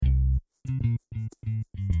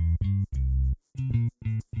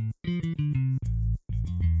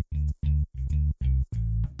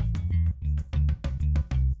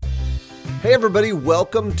Hey everybody,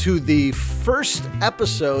 welcome to the first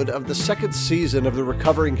episode of the second season of the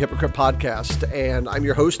Recovering Hypocrite podcast. And I'm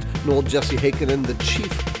your host, Noel Jesse Heikkinen, the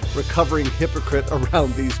chief recovering hypocrite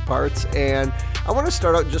around these parts. And I want to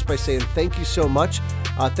start out just by saying thank you so much.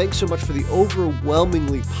 Thanks so much for the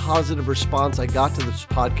overwhelmingly positive response I got to this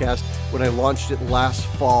podcast when I launched it last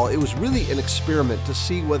fall. It was really an experiment to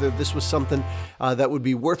see whether this was something that would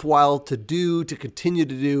be worthwhile to do, to continue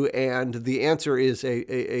to do, and the answer is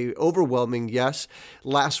a overwhelming yes.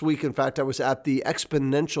 Last week, in fact, I was at the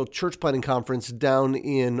Exponential Church Planting Conference down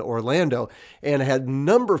in Orlando, and I had a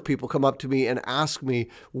number of people come up to me and ask me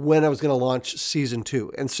when I was going to launch season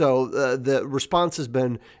 2. And so the response has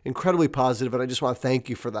been incredibly positive, and I just want to thank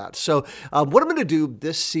you for that. So what I'm going to do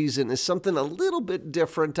this season is something a little bit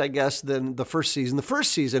different, I guess, than the first season. The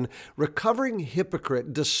first season, Recovering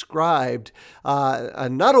Hypocrite described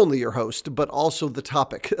not only your host, but also the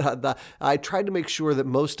topic. I tried to make sure that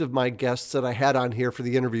most of my guests that I had on here for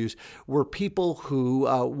the interviews were people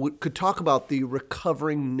who could talk about the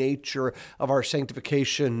recovering nature of our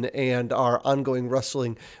sanctification and our ongoing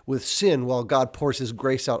wrestling with sin while God pours His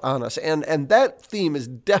grace out on us. And that theme is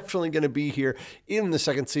definitely going to be here in the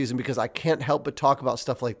second season because I can't help but talk about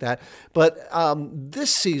stuff like that. But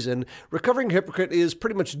this season, Recovering Hypocrite is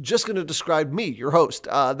pretty much just going to describe me, your host.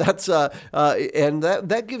 And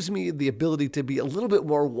that gives me the ability to be a little bit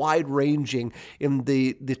more wide-ranging in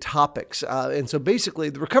the topics. And so basically,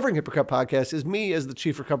 the Recovering Hypocrite podcast is me as the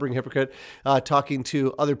chief recovering hypocrite talking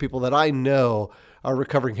to other people that I know are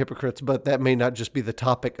recovering hypocrites, but that may not just be the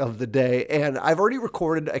topic of the day. And I've already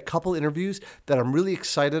recorded a couple interviews that I'm really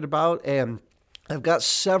excited about, and I've got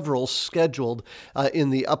several scheduled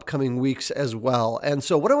in the upcoming weeks as well. And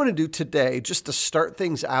so what I want to do today, just to start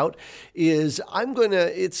things out, is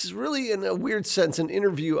it's really in a weird sense, an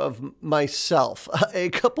interview of myself. A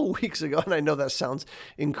couple weeks ago, and I know that sounds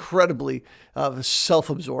incredibly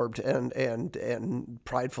self-absorbed and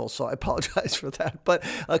prideful, so I apologize for that. But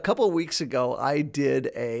a couple of weeks ago, I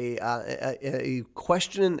did a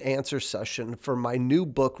question and answer session for my new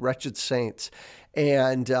book, Wretched Saints,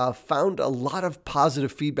 and found a lot of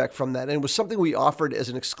positive feedback from that. And it was something we offered as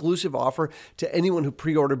an exclusive offer to anyone who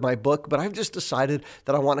pre-ordered my book, but I've just decided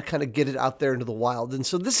that I want to kind of get it out there into the wild. And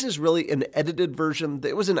so this is really an edited version.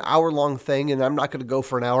 It was an hour-long thing, and I'm not going to go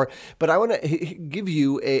for an hour, but I want to give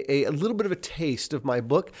you a little bit of a taste of my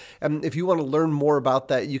book. And if you want to learn more about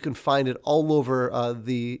that, you can find it all over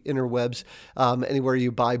the interwebs, anywhere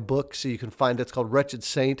you buy books. So you can find it. It's called Wretched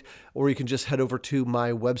Saint, or you can just head over to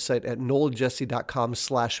my website at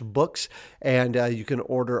noeljesse.com/books, and you can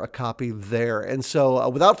order a copy there. And so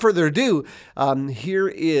without further ado, here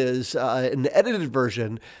is an edited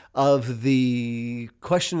version of the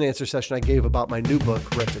question and answer session I gave about my new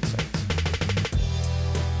book, Wretched Saints.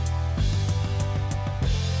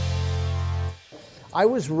 I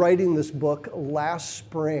was writing this book last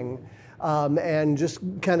spring, and just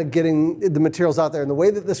kind of getting the materials out there. And the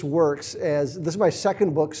way that this works is, this is my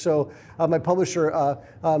second book, so my publisher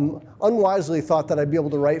unwisely thought that I'd be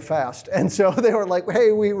able to write fast. And so they were like,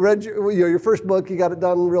 hey, we read your first book, you got it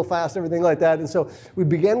done real fast, everything like that. And so we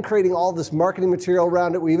began creating all this marketing material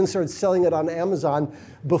around it. We even started selling it on Amazon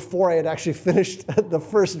before I had actually finished the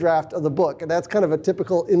first draft of the book. And that's kind of a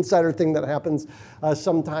typical insider thing that happens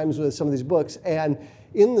sometimes with some of these books. And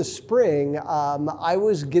in the spring, I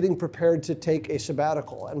was getting prepared to take a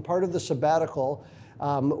sabbatical, and part of the sabbatical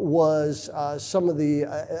was some of the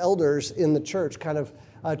elders in the church kind of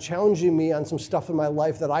challenging me on some stuff in my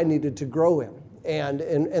life that I needed to grow in, and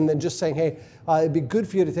then just saying, hey, it'd be good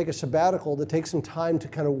for you to take a sabbatical, to take some time to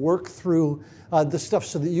kind of work through the stuff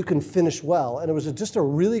so that you can finish well. And it was just a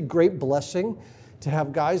really great blessing to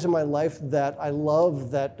have guys in my life that I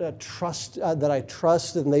love, that I trust, and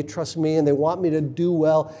they trust me, and they want me to do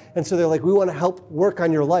well. And so they're like, we want to help work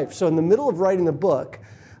on your life. So in the middle of writing the book,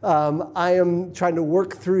 I am trying to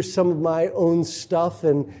work through some of my own stuff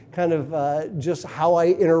and kind of just how I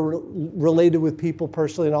interrelated with people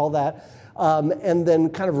personally and all that. And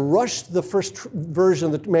then kind of rushed the first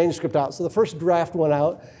version of the manuscript out. So the first draft went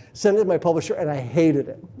out, sent it to my publisher, and I hated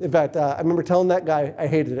it. In fact, I remember telling that guy I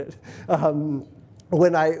hated it.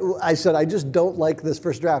 When I said, I just don't like this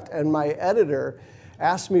first draft. And my editor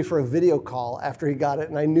asked me for a video call after he got it,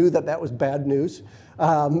 and I knew that was bad news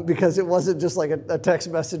because it wasn't just like a text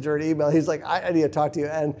message or an email. He's like, I need to talk to you.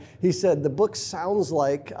 And he said, the book sounds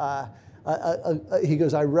like, he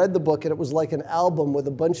goes, I read the book, and it was like an album with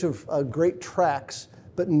a bunch of great tracks,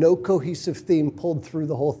 but no cohesive theme pulled through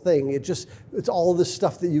the whole thing. It's all this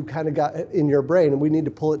stuff that you kind of got in your brain, and we need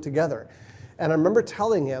to pull it together. And I remember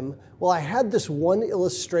telling him, well, I had this one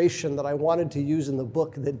illustration that I wanted to use in the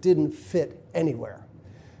book that didn't fit anywhere.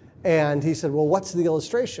 And he said, well, what's the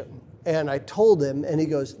illustration? And I told him, and he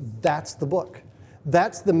goes, that's the book.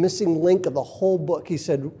 That's the missing link of the whole book. He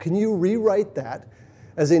said, can you rewrite that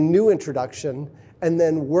as a new introduction and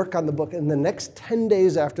then work on the book? And the next 10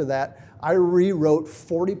 days after that, I rewrote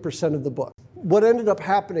 40% of the book. What ended up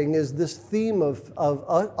happening is this theme of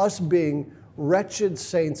us being wretched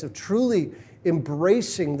saints, of truly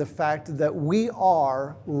embracing the fact that we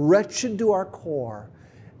are wretched to our core,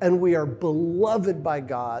 and we are beloved by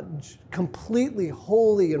God, completely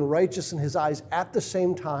holy and righteous in His eyes at the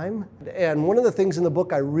same time. And one of the things in the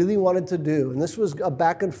book I really wanted to do, and this was a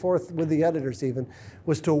back and forth with the editors even,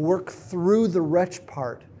 was to work through the wretch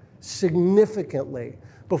part significantly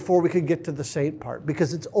before we could get to the saint part.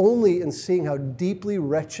 Because it's only in seeing how deeply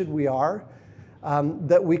wretched we are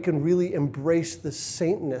that we can really embrace the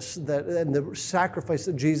saintness and the sacrifice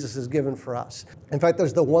that Jesus has given for us. In fact,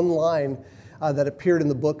 there's the one line that appeared in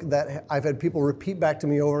the book that I've had people repeat back to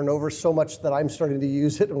me over and over so much that I'm starting to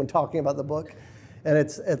use it when talking about the book. And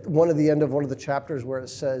it's at the end of one of the chapters where it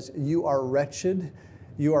says, you are wretched,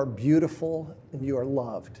 you are beautiful, and you are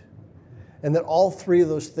loved. And that all three of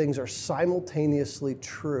those things are simultaneously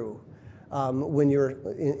true when you're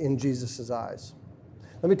in Jesus' eyes.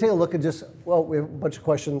 Let me take a look at we have a bunch of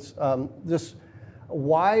questions. Just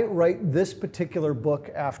why write this particular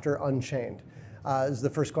book after Unchained? Is the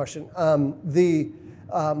first question.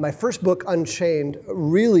 My first book, Unchained,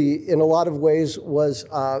 really, in a lot of ways, was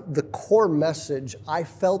the core message I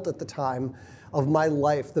felt at the time of my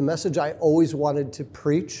life, the message I always wanted to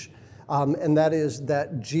preach, and that is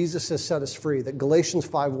that Jesus has set us free, that Galatians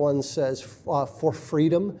 5:1 says, for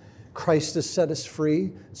freedom, Christ has set us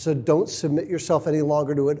free, so don't submit yourself any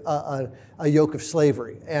longer to a yoke of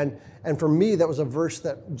slavery. And for me, that was a verse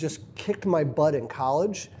that just kicked my butt in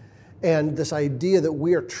college, and this idea that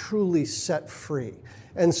we are truly set free.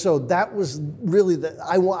 And so that was really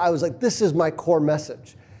I was like, this is my core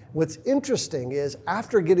message. What's interesting is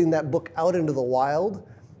after getting that book out into the wild,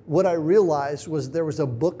 what I realized was there was a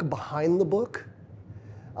book behind the book,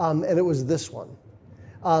 and it was this one.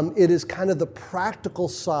 It is kind of the practical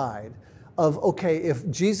side of, okay, if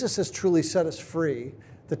Jesus has truly set us free,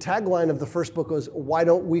 the tagline of the first book was, why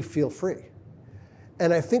don't we feel free?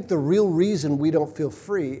 And I think the real reason we don't feel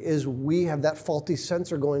free is we have that faulty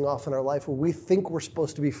sensor going off in our life where we think we're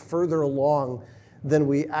supposed to be further along than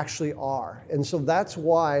we actually are. And so that's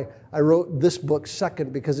why I wrote this book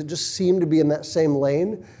second, because it just seemed to be in that same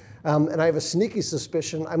lane. And I have a sneaky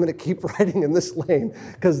suspicion I'm going to keep writing in this lane,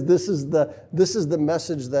 because this is the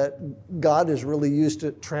message that God has really used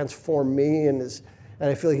to transform me, and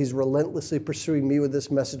I feel like He's relentlessly pursuing me with this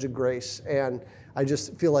message of grace. And I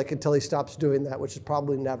just feel like until He stops doing that, which is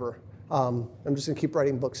probably never, I'm just going to keep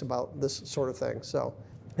writing books about this sort of thing. So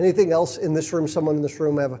anything else in this room? Someone in this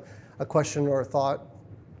room have a question or a thought?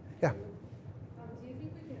 Yeah. Do you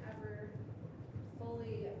think we can ever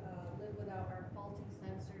fully live without our faulty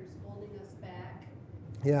sensors holding us back?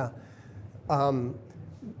 Yeah.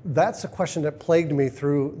 That's a question that plagued me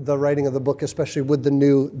through the writing of the book, especially with the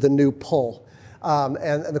new pull.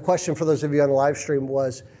 And the question for those of you on the live stream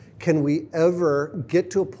was, can we ever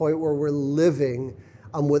get to a point where we're living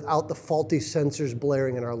without the faulty sensors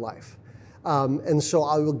blaring in our life? And so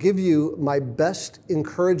I will give you my best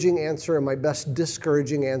encouraging answer and my best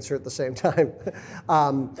discouraging answer at the same time.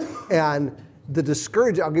 And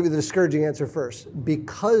I'll give you the discouraging answer first.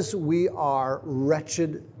 Because we are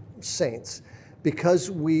wretched saints,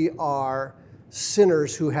 because we are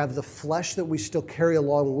sinners who have the flesh that we still carry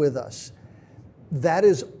along with us, that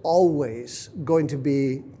is always going to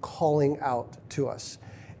be calling out to us.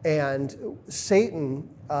 And Satan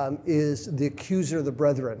is the accuser of the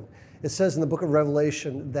brethren. It says in the book of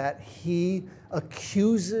Revelation that he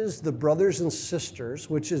accuses the brothers and sisters,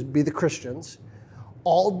 which is be the Christians,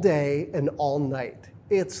 all day and all night.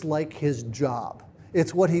 It's like his job.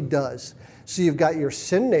 It's what he does. So you've got your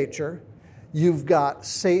sin nature, you've got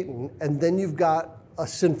Satan, and then you've got a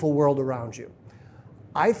sinful world around you.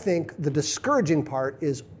 I think the discouraging part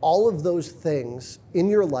is all of those things in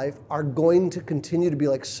your life are going to continue to be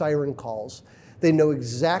like siren calls. They know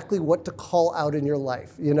exactly what to call out in your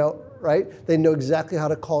life, right? They know exactly how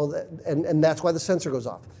to call that, and that's why the sensor goes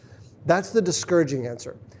off. That's the discouraging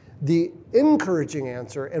answer. The encouraging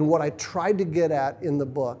answer, and what I tried to get at in the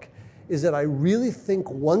book, is that I really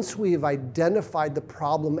think once we have identified the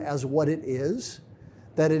problem as what it is,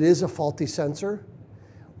 that it is a faulty sensor,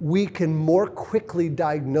 we can more quickly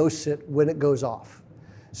diagnose it when it goes off.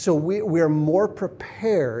 So we are more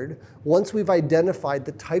prepared once we've identified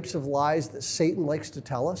the types of lies that Satan likes to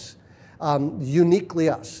tell us. uniquely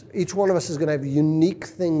us. Each one of us is going to have unique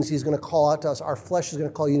things he's going to call out to us. Our flesh is going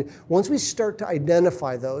to call you. Once we start to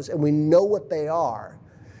identify those and we know what they are,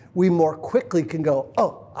 we more quickly can go,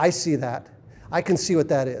 oh, I see that. I can see what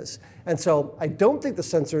that is. And so I don't think the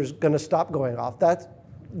sensor is going to stop going off. That's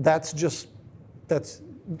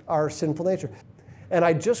our sinful nature. And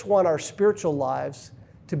I just want our spiritual lives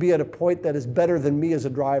to be at a point that is better than me as a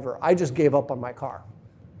driver. I just gave up on my car.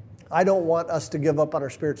 I don't want us to give up on our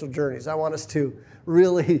spiritual journeys. I want us to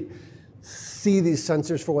really see these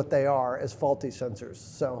sensors for what they are, as faulty sensors.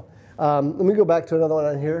 So let me go back to another one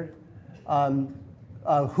on here.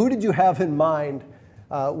 Who did you have in mind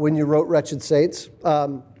when you wrote Wretched Saints?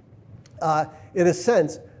 In a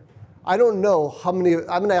sense, I don't know how many, I'm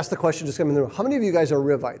going to ask the question just coming in the room. How many of you guys are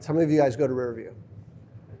Rivites? How many of you guys go to Riverview?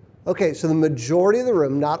 Okay, so the majority of the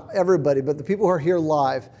room, not everybody, but the people who are here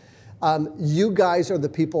live, you guys are the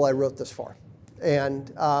people I wrote this for.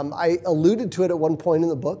 And I alluded to it at one point in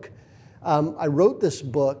the book. I wrote this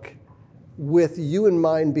book with you in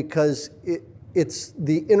mind because it's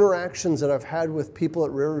the interactions that I've had with people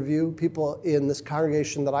at Riverview, people in this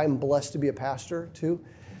congregation that I'm blessed to be a pastor to.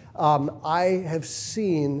 I have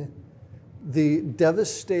seen the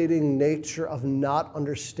devastating nature of not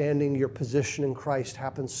understanding your position in Christ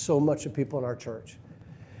happens so much to people in our church.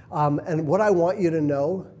 And what I want you to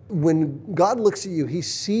know, when God looks at you, he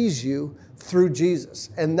sees you through Jesus.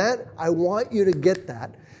 And that, I want you to get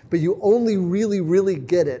that, but you only really, really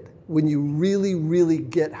get it when you really, really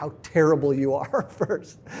get how terrible you are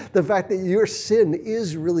first. The fact that your sin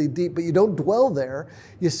is really deep, but you don't dwell there.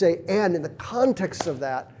 You say, and in the context of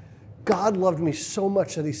that, God loved me so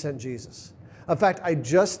much that he sent Jesus. In fact,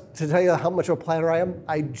 to tell you how much of a planner I am,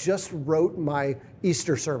 I just wrote my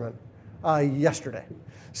Easter sermon yesterday.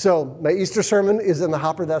 So my Easter sermon is in the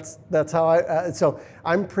hopper. That's how so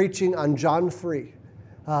I'm preaching on John 3.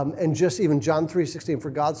 And just even John 3:16, for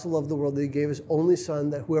God so loved the world that he gave his only son,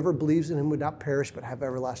 that whoever believes in him would not perish but have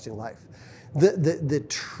everlasting life. The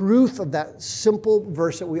truth of that simple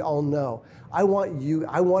verse that we all know, I wanted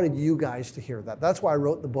you guys to hear that. That's why I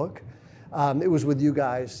wrote the book. It was with you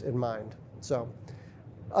guys in mind. So,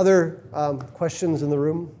 other questions in the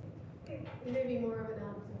room? Maybe more of an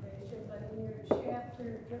observation, but in your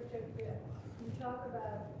chapter, you talk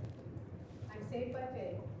about, I'm saved by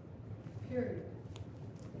faith, period.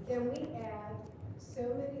 Then we add so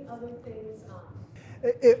many other things on.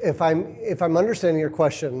 If I'm understanding your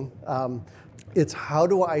question, it's how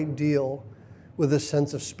do I deal with a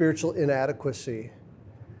sense of spiritual inadequacy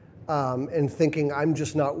and thinking I'm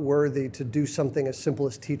just not worthy to do something as simple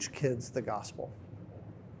as teach kids the gospel.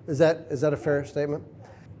 Is that a fair statement?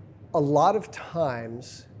 A lot of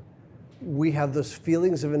times we have those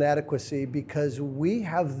feelings of inadequacy because we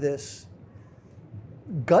have this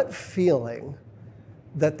gut feeling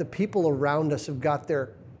that the people around us have got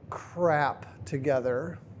their crap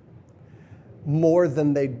together more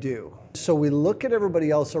than they do. So we look at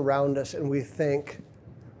everybody else around us and we think,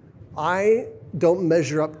 I don't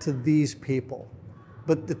measure up to these people.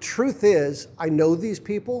 But the truth is, I know these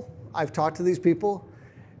people, I've talked to these people,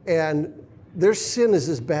 and their sin is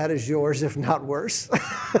as bad as yours, if not worse.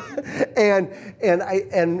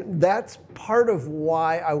 and that's part of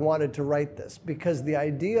why I wanted to write this, because the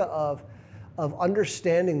idea of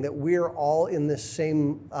understanding that we're all in this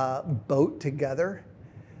same boat together,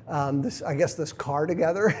 this car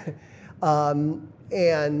together.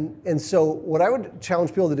 And so what I would challenge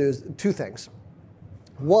people to do is two things.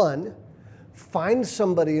 One, find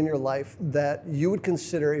somebody in your life that you would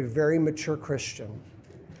consider a very mature Christian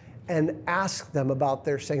and ask them about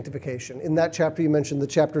their sanctification. In that chapter you mentioned, the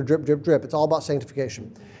chapter Drip, Drip, Drip, it's all about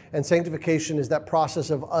sanctification. And sanctification is that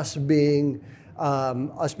process of us being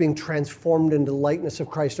transformed into the likeness of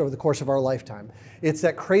Christ over the course of our lifetime. It's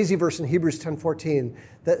that crazy verse in Hebrews 10:14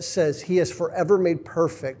 that says he has forever made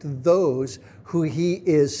perfect those who he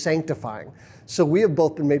is sanctifying. So we have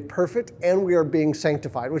both been made perfect and we are being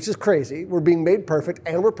sanctified, which is crazy. We're being made perfect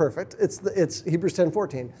and we're perfect. It's Hebrews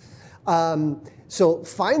 10:14. So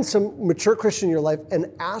find some mature Christian in your life and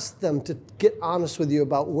ask them to get honest with you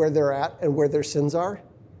about where they're at and where their sins are.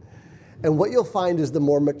 And what you'll find is the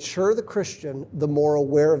more mature the Christian, the more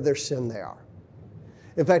aware of their sin they are.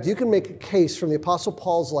 In fact, you can make a case from the Apostle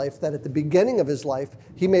Paul's life that at the beginning of his life,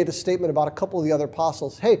 he made a statement about a couple of the other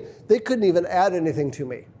apostles. Hey, they couldn't even add anything to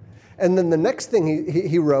me. And then the next thing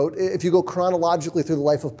he wrote, if you go chronologically through the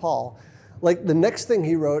life of Paul, like the next thing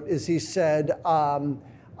he wrote is he said,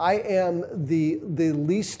 I am the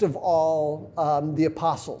least of all the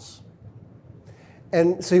apostles.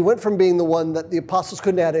 And so he went from being the one that the apostles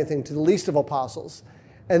couldn't add anything to the least of apostles.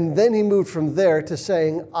 And then he moved from there to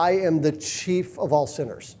saying, I am the chief of all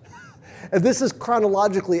sinners. And this is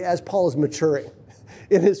chronologically as Paul is maturing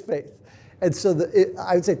in his faith. And so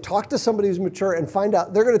I would say talk to somebody who's mature and find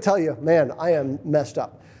out. They're going to tell you, man, I am messed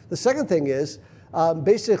up. The second thing is,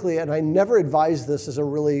 basically, and I never advise this as a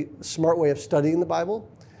really smart way of studying the Bible,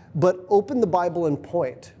 but open the Bible and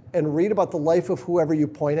point and read about the life of whoever you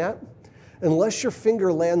point at. Unless your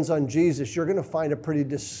finger lands on Jesus, you're going to find a pretty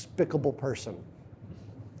despicable person.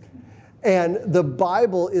 And the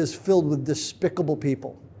Bible is filled with despicable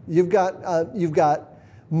people. You've got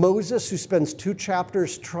Moses, who spends 2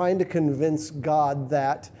 chapters trying to convince God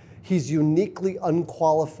that he's uniquely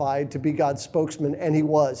unqualified to be God's spokesman, and he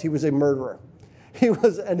was. He was a murderer.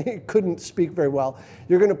 And he couldn't speak very well.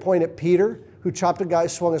 You're going to point at Peter, who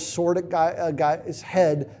swung a sword at a guy's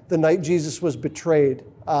head the night Jesus was betrayed.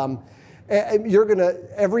 And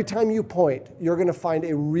every time you point, you're going to find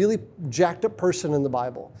a really jacked up person in the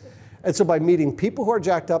Bible. And so by meeting people who are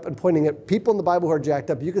jacked up and pointing at people in the Bible who are jacked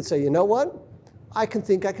up, you could say, you know what? I can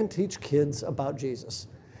teach kids about Jesus.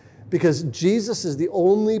 Because Jesus is the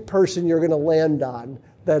only person you're going to land on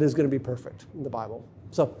that is going to be perfect in the Bible.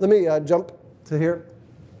 So let me jump to here.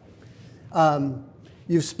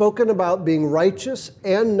 You've spoken about being righteous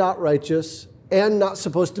and not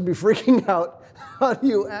supposed to be freaking out. How do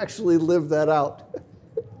you actually live that out?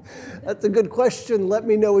 That's a good question. Let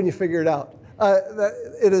me know when you figure it out.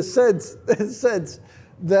 In a sense,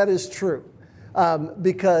 that is true.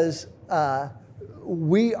 Because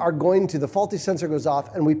we are the faulty sensor goes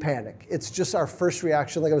off and we panic. It's just our first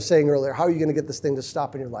reaction, like I was saying earlier. How are you going to get this thing to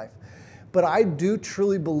stop in your life? But I do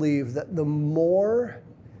truly believe that the more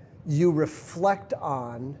you reflect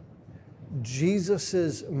on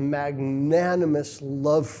Jesus' magnanimous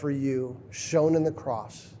love for you shown in the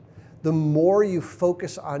cross, the more you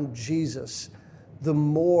focus on Jesus, the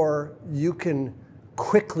more you can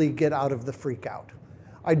quickly get out of the freak out.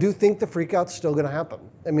 I do think the freak out's still going to happen.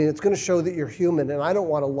 I mean, it's going to show that you're human, and I don't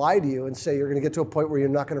want to lie to you and say you're going to get to a point where you're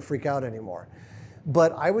not going to freak out anymore.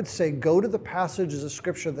 But I would say go to the passages of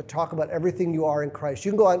Scripture that talk about everything you are in Christ.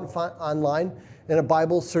 You can go out and find online in a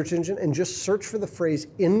Bible search engine and just search for the phrase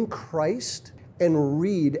in Christ and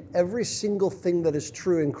read every single thing that is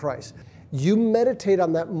true in Christ. You meditate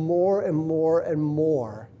on that more and more and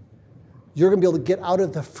more, you're going to be able to get out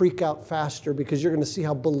of the freak out faster because you're going to see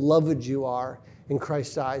how beloved you are in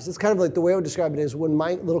Christ's eyes. It's kind of like the way I would describe it is when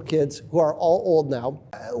my little kids, who are all old now,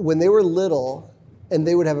 when they were little and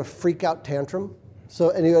they would have a freak out tantrum. So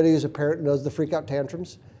anybody who's a parent knows the freak out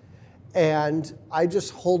tantrums. And I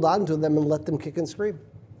just hold on to them and let them kick and scream.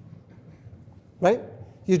 Right?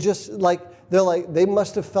 You just they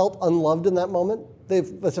must have felt unloved in that moment. They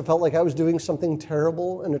must have felt like I was doing something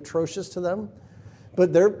terrible and atrocious to them.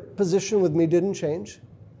 But their position with me didn't change.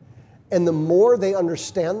 And the more they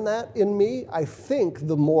understand that in me, I think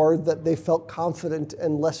the more that they felt confident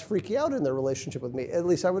and less freaky out in their relationship with me. At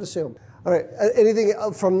least I would assume. All right, anything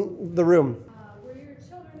from the room? Were your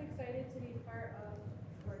children excited to be part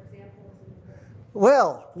of, for examples?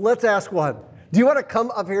 Well, let's ask one. Do you want to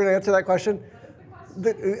come up here and answer that question? What is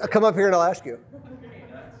the question? Come up here and I'll ask you.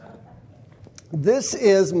 This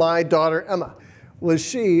is my daughter, Emma. Was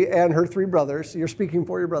she and her 3 brothers, you're speaking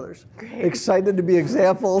for your brothers, Great. excited to be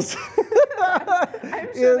examples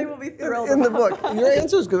I'm sure they will be thrilled in the about book? Your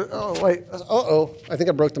answer is good. Oh, wait. Uh-oh. I think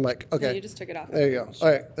I broke the mic. Okay. Yeah, you just took it off. There you go.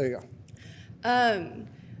 All right. There you go.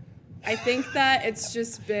 I think that it's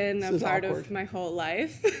just been This a is part awkward. of my whole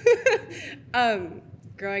life.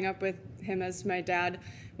 Growing up with him as my dad,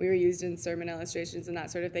 we were used in sermon illustrations and that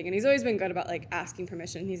sort of thing. And he's always been good about asking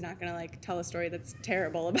permission. He's not gonna tell a story that's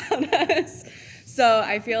terrible about us. So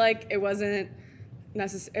I feel like it wasn't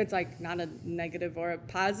necessary. It's not a negative or a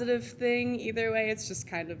positive thing either way. It's just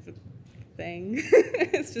kind of a thing.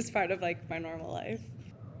 It's just part of my normal life.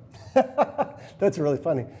 That's really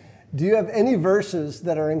funny. Do you have any verses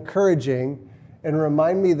that are encouraging and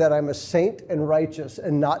remind me that I'm a saint and righteous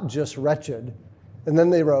and not just wretched? And then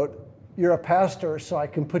they wrote, you're a pastor, so I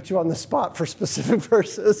can put you on the spot for specific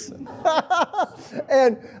verses.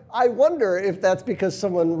 And I wonder if that's because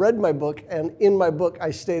someone read my book, and in my book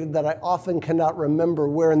I stated that I often cannot remember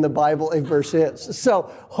where in the Bible a verse is.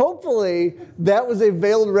 So hopefully that was a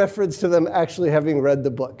veiled reference to them actually having read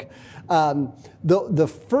the book.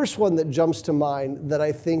 The first one that jumps to mind that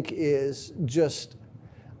I think is just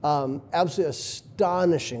absolutely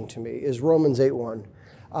astonishing to me is Romans 8:1.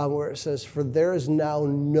 Where it says, for there is now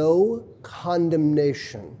no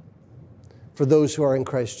condemnation for those who are in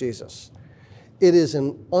Christ Jesus. It is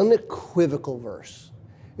an unequivocal verse.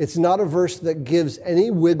 It's not a verse that gives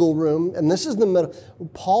any wiggle room. And this is the middle.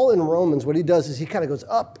 Paul in Romans, what he does is he kind of goes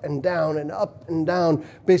up and down and up and down,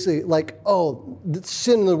 basically the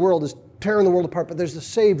sin in the world is tearing the world apart, but there's a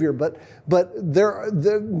Savior, but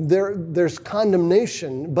there's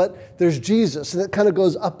condemnation, but there's Jesus. And it kind of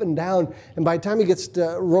goes up and down. And by the time he gets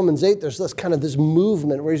to Romans 8, there's this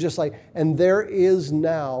movement where he's just like, and there is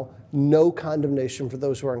now no condemnation for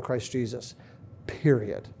those who are in Christ Jesus,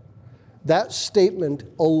 period. That statement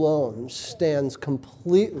alone stands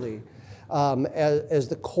completely as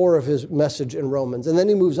the core of his message in Romans. And then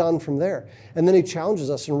he moves on from there. And then he challenges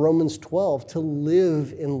us in Romans 12 to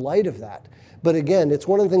live in light of that. But again, it's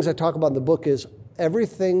one of the things I talk about in the book is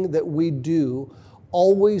everything that we do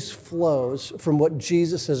always flows from what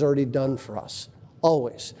Jesus has already done for us.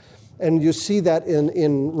 Always. And you see that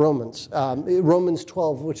in Romans. Romans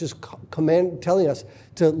 12, which is telling us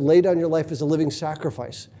to lay down your life as a living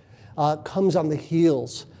sacrifice, comes on the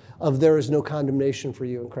heels of there is no condemnation for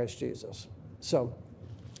you in Christ Jesus. So,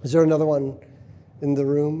 is there another one in the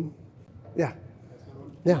room? Yeah.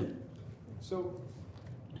 Yeah. So,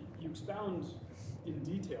 you expound in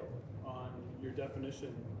detail on your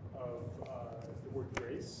definition of the word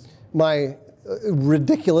grace. My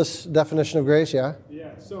ridiculous definition of grace, yeah?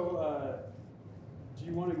 Yeah. So, do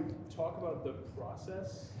you want to talk about the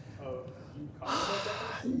process of you coming to that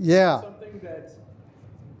definition? Yeah. Something that...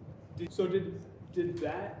 Did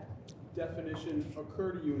that definition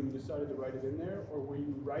occur to you and you decided to write it in there, or were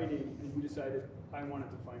you writing and you decided, I wanted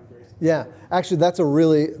to find grace? Yeah, actually, that's a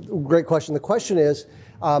really great question. The question is,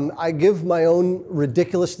 I give my own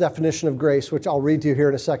ridiculous definition of grace, which I'll read to you here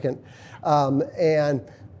in a second. And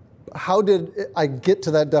how did I get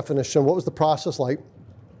to that definition? What was the process like?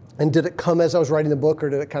 And did it come as I was writing the book, or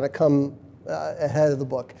did it kind of come ahead of the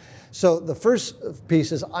book? So the first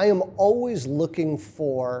piece is I am always looking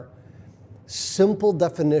for simple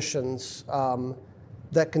definitions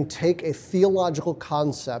that can take a theological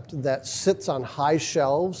concept that sits on high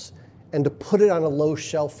shelves and to put it on a low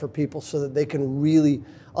shelf for people so that they can really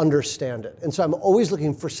understand it. And so I'm always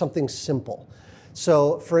looking for something simple.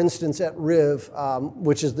 So for instance, at Riv,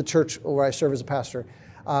 which is the church where I serve as a pastor,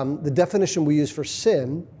 the definition we use for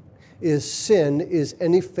sin is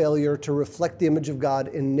any failure to reflect the image of God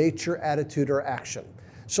in nature, attitude, or action.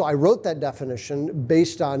 So I wrote that definition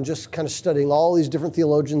based on just kind of studying all these different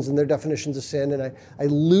theologians and their definitions of sin, and I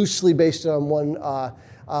loosely based it on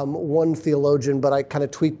one theologian, but I kind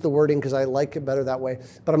of tweaked the wording because I like it better that way.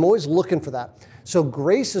 But I'm always looking for that. So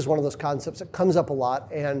grace is one of those concepts that comes up a lot,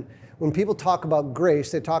 and when people talk about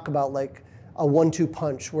grace, they talk about like a 1-2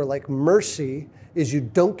 punch, where like mercy is you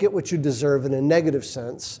don't get what you deserve in a negative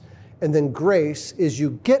sense, and then grace is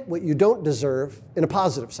you get what you don't deserve in a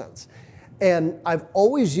positive sense. And I've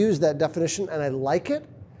always used that definition, and I like it.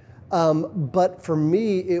 But for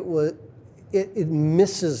me, it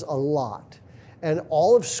misses a lot. And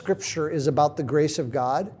all of Scripture is about the grace of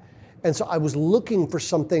God. And so I was looking for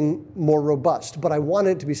something more robust, but I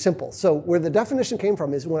wanted it to be simple. So where the definition came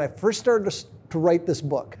from is when I first started to write this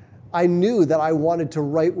book, I knew that I wanted to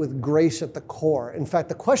write with grace at the core. In fact,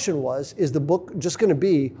 the question was, is the book just going to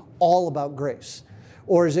be all about grace?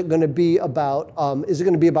 Or is it going to be about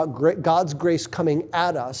God's grace coming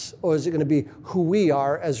at us, or is it going to be who we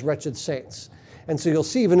are as wretched saints? And so you'll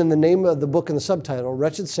see even in the name of the book and the subtitle,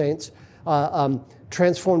 Wretched Saints,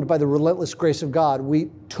 transformed by the relentless grace of God. We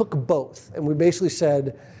took both, and we basically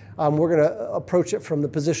said we're going to approach it from the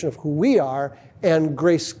position of who we are and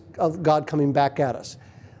grace of God coming back at us.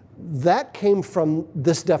 That came from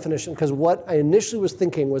this definition, because what I initially was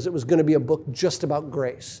thinking was it was going to be a book just about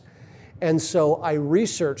grace. And so I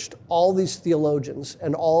researched all these theologians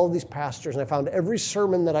and all of these pastors, and I found every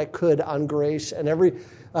sermon that I could on grace and every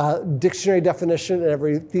dictionary definition and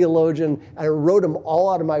every theologian, and I wrote them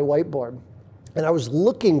all out of my whiteboard. And I was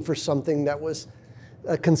looking for something that was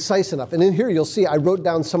concise enough. And in here you'll see I wrote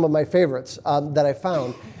down some of my favorites that I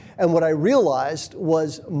found. And what I realized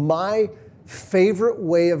was my favorite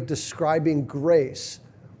way of describing grace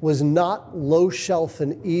was not low shelf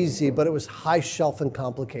and easy, but it was high shelf and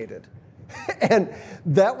complicated. And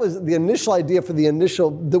that was the initial idea for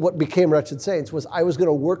what became Wretched Saints, was I was going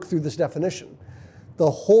to work through this definition. The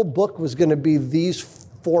whole book was going to be these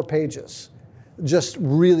 4 pages, just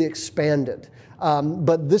really expanded.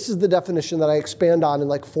 But this is the definition that I expand on in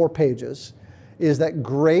like 4 pages, is that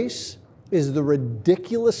grace is the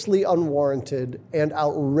ridiculously unwarranted and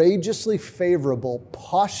outrageously favorable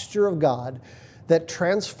posture of God that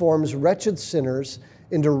transforms wretched sinners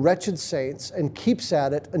into wretched saints and keeps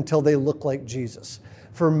at it until they look like Jesus.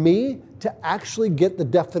 For me to actually get the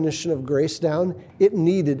definition of grace down, it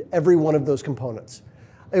needed every one of those components.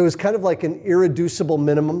 It was kind of like an irreducible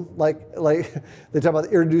minimum, like they talk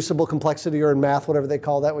about irreducible complexity, or in math, whatever they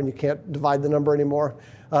call that when you can't divide the number anymore.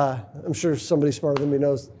 I'm sure somebody smarter than me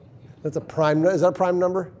knows That's a prime. Is that a prime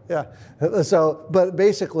number? Yeah. So, but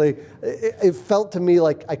basically, it felt to me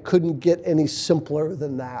like I couldn't get any simpler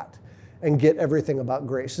than that and get everything about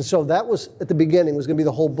grace. And so that was, at the beginning, was going to be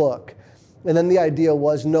the whole book. And then the idea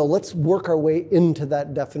was, no, let's work our way into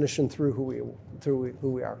that definition through who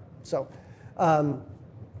we are. So,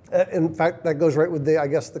 in fact, that goes right with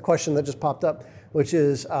the question that just popped up, which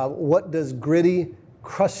is, what does gritty,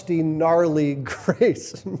 crusty, gnarly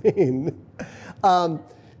grace mean?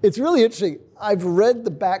 It's really interesting. I've read the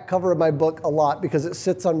back cover of my book a lot because it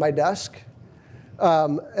sits on my desk.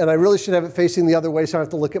 And I really should have it facing the other way so I don't have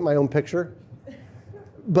to look at my own picture.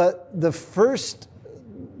 But the first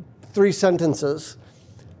 3 sentences,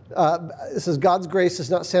 it says, God's grace is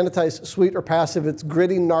not sanitized, sweet, or passive. It's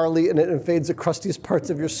gritty, gnarly, and it invades the crustiest parts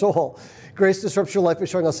of your soul. Grace disrupts your life by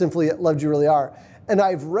showing how sinfully loved you really are. And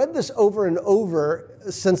I've read this over and over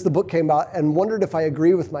since the book came out and wondered if I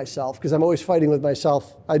agree with myself, because I'm always fighting with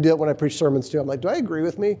myself. I do it when I preach sermons too. I'm like, do I agree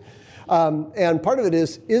with me? And part of it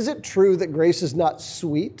is it true that grace is not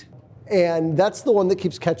sweet? And that's the one that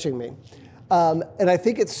keeps catching me. And I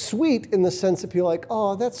think it's sweet in the sense that people are like,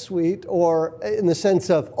 oh, that's sweet, or in the sense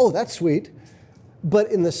of, oh, that's sweet,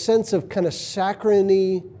 but in the sense of kind of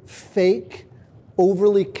saccharine, fake,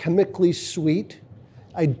 overly chemically sweet,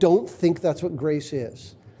 I don't think that's what grace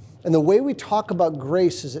is. And the way we talk about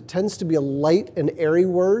grace is it tends to be a light and airy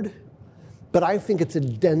word, but I think it's a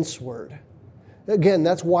dense word. Again,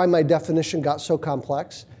 that's why my definition got so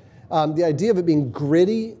complex. The idea of it being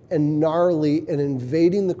gritty and gnarly and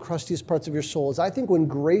invading the crustiest parts of your soul is, I think, when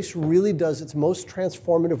grace really does its most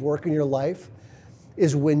transformative work in your life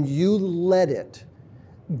is when you let it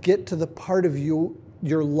get to the part of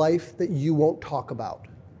your life that you won't talk about.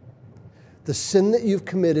 The sin that you've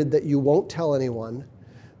committed that you won't tell anyone,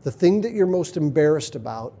 the thing that you're most embarrassed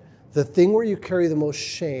about, the thing where you carry the most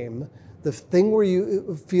shame, the thing where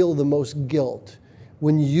you feel the most guilt.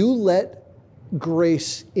 When you let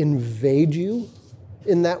grace invade you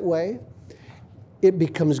in that way, it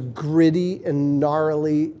becomes gritty and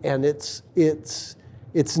gnarly, and it's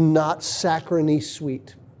not saccharine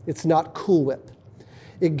sweet. It's not Cool Whip.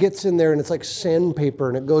 It gets in there and it's like sandpaper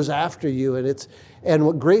and it goes after you, and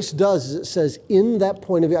what grace does is it says in that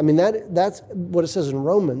point of view, I mean, that's what it says in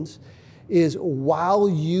Romans, is while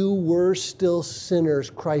you were still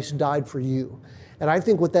sinners, Christ died for you. And I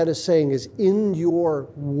think what that is saying is in your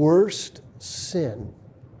worst sin,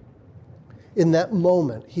 in that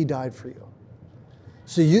moment, he died for you.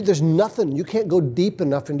 So there's nothing, you can't go deep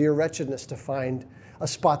enough into your wretchedness to find a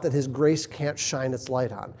spot that his grace can't shine its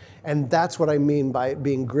light on. And that's what I mean by it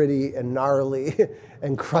being gritty and gnarly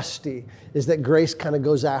and crusty, is that grace kind of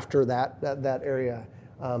goes after that area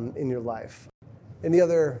in your life. Any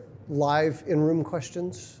other live in-room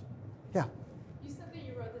questions? Yeah. You said that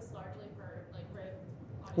you wrote this largely for Red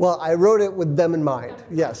audience. Well, I wrote it with them in mind.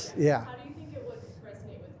 Yes, yeah. How do you think it would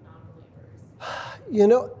resonate with non-believers? You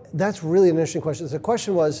know, that's really an interesting question. The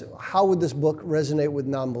question was, how would this book resonate with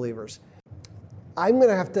non-believers? I'm going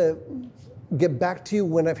to have to get back to you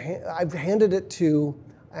when I've handed it to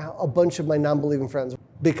a bunch of my non-believing friends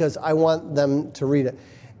because I want them to read it.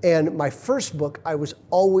 And my first book, I was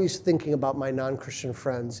always thinking about my non-Christian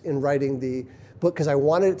friends in writing the book because I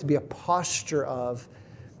wanted it to be a posture of,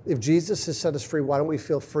 if Jesus has set us free, why don't we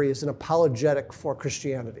feel free, as an apologetic for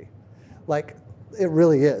Christianity. Like, it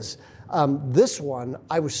really is. This one,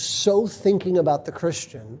 I was so thinking about the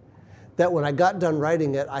Christian that when I got done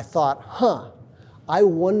writing it, I thought, I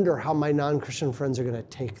wonder how my non-Christian friends are going to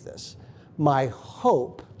take this. My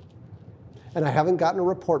hope, and I haven't gotten a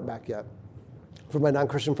report back yet from my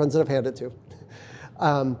non-Christian friends that I've handed it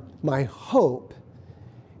to. My hope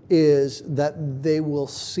is that they will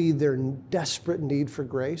see their desperate need for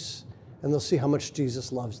grace and they'll see how much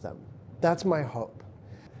Jesus loves them. That's my hope.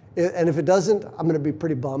 And if it doesn't, I'm going to be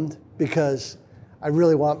pretty bummed because I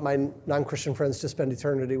really want my non-Christian friends to spend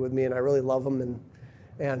eternity with me and I really love them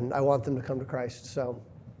and I want them to come to Christ. So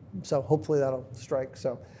hopefully that'll strike.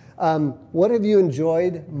 So what have you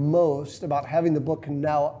enjoyed most about having the book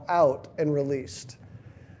now out and released?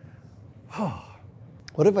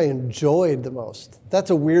 What have I enjoyed the most?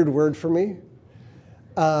 That's a weird word for me.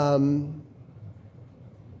 I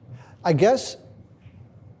guess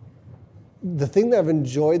the thing that I've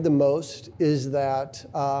enjoyed the most is that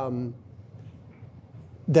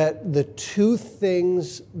that the two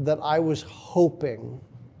things that I was hoping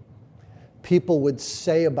people would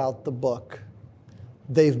say about the book,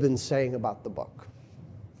 they've been saying about the book.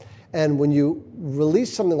 And when you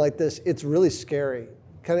release something like this, it's really scary.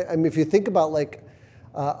 I mean, if you think about like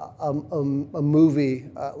a movie,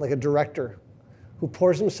 like a director who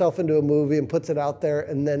pours himself into a movie and puts it out there,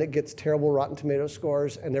 and then it gets terrible Rotten Tomato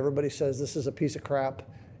scores, and everybody says this is a piece of crap.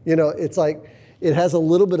 You know, it's like, it has a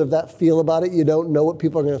little bit of that feel about it. You don't know what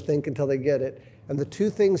people are going to think until they get it. And the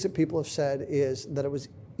two things that people have said is that it was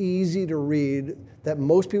easy to read, that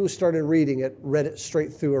most people who started reading it read it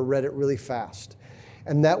straight through or read it really fast.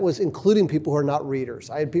 And that was including people who are not readers.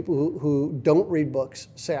 I had people who don't read books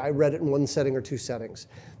say, I read it in one setting or two settings.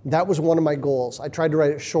 That was one of my goals. I tried to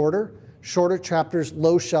write it shorter chapters,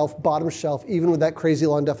 low shelf, bottom shelf, even with that crazy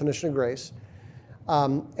long definition of grace.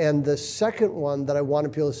 And the second one that I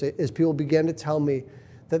wanted people to say is people began to tell me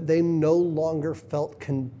that they no longer felt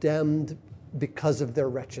condemned because of their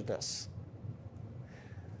wretchedness.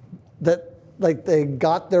 That like they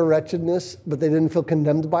got their wretchedness, but they didn't feel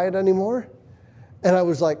condemned by it anymore. And I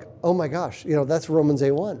was like, oh my gosh, you know, that's Romans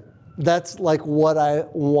 8:1. That's like what I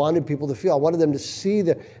wanted people to feel. I wanted them to see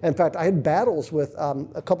that. In fact, I had battles with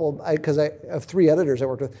a couple, because I have 3 editors I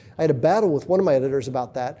worked with. I had a battle with one of my editors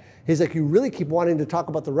about that. He's like, you really keep wanting to talk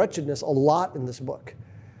about the wretchedness a lot in this book.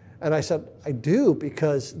 And I said, I do,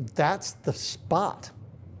 because that's the spot.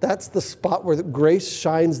 That's the spot where the grace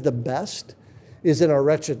shines the best, is in our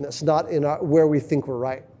wretchedness, not in where we think we're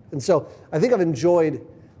right. And so I think I've enjoyed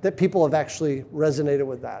that people have actually resonated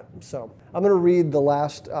with that. So I'm going to read the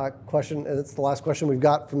last question, and it's the last question we've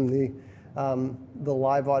got from the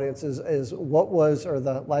live audience, is what was, or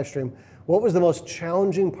the live stream, what was the most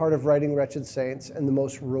challenging part of writing Wretched Saints and the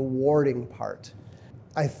most rewarding part?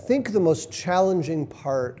 I think the most challenging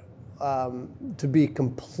part, to be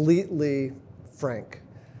completely frank,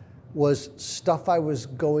 was stuff I was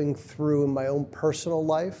going through in my own personal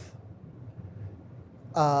life,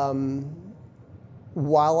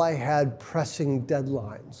 while I had pressing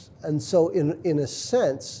deadlines. And so in a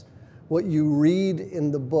sense, what you read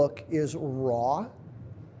in the book is raw,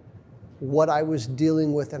 what I was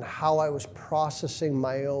dealing with and how I was processing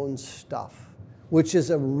my own stuff, which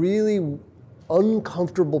is a really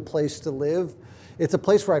uncomfortable place to live. It's a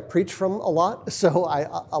place where I preach from a lot. So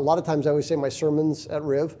a lot of times I always say my sermons at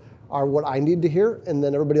Riv are what I need to hear, and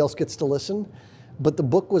then everybody else gets to listen. But the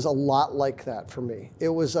book was a lot like that for me. It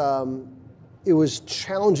was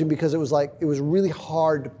challenging because it was really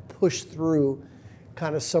hard to push through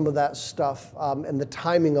kind of some of that stuff, and the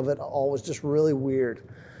timing of it all was just really weird.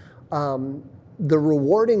 The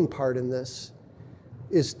rewarding part in this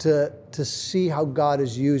is to see how God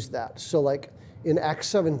has used that. So like in Acts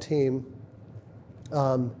 17,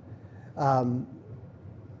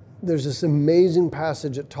 there's this amazing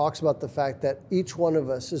passage that talks about the fact that each one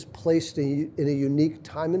of us is placed in a unique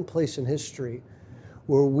time and place in history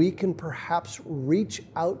where we can perhaps reach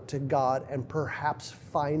out to God and perhaps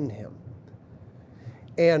find Him.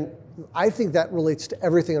 And I think that relates to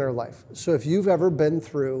everything in our life. So if you've ever been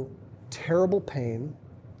through terrible pain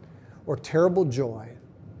or terrible joy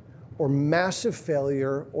or massive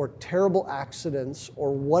failure or terrible accidents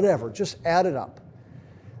or whatever, just add it up.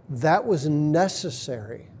 That was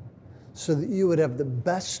necessary so that you would have the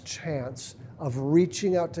best chance of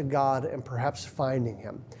reaching out to God and perhaps finding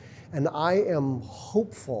Him. And I am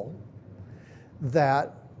hopeful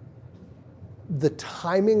that the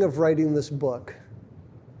timing of writing this book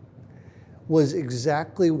was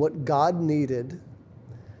exactly what God needed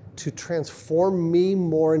to transform me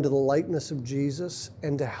more into the likeness of Jesus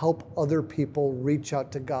and to help other people reach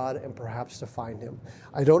out to God and perhaps to find Him.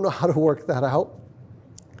 I don't know how to work that out,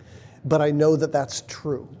 but I know that that's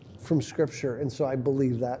true from Scripture, and so I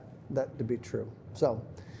believe that to be true. So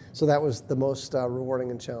that was the most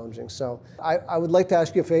rewarding and challenging. So I would like to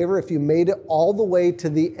ask you a favor. If you made it all the way to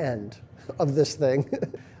the end of this thing,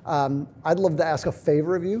 I'd love to ask a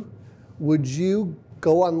favor of you. Would you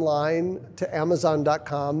go online to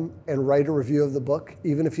Amazon.com and write a review of the book,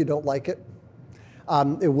 even if you don't like it?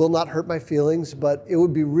 It will not hurt my feelings, but it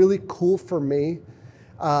would be really cool for me.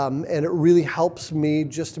 And it really helps me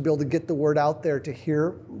just to be able to get the word out there, to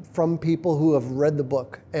hear from people who have read the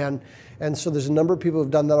book. And so there's a number of people who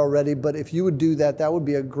have done that already, but if you would do that, that would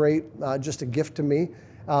be a great, just a gift to me.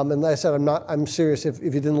 And like I said, I'm serious. If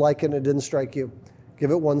you didn't like it and it didn't strike you,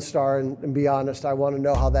 give it 1 star and be honest. I want to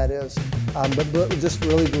know how that is. But just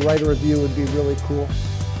really to write a review would be really cool.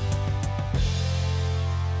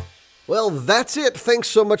 Well, that's it. Thanks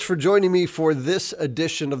so much for joining me for this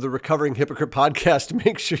edition of the Recovering Hypocrite podcast.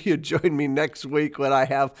 Make sure you join me next week when I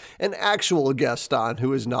have an actual guest on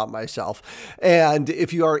who is not myself. And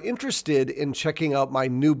if you are interested in checking out my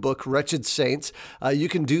new book, Wretched Saints, you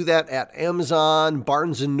can do that at Amazon,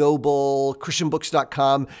 Barnes & Noble,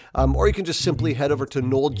 ChristianBooks.com, or you can just simply head over to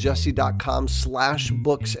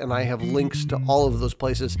noeljesse.com/books, and I have links to all of those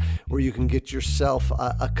places where you can get yourself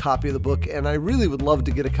a copy of the book. And I really would love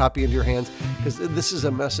to get a copy into your your hands, because this is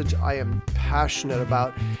a message I am passionate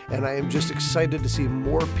about, and I am just excited to see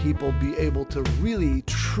more people be able to really,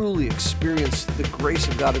 truly experience the grace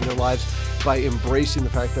of God in their lives by embracing the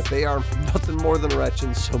fact that they are nothing more than a wretch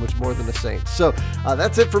and so much more than a saint. So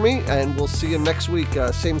that's it for me, and we'll see you next week,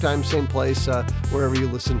 same time, same place, wherever you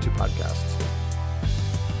listen to podcasts.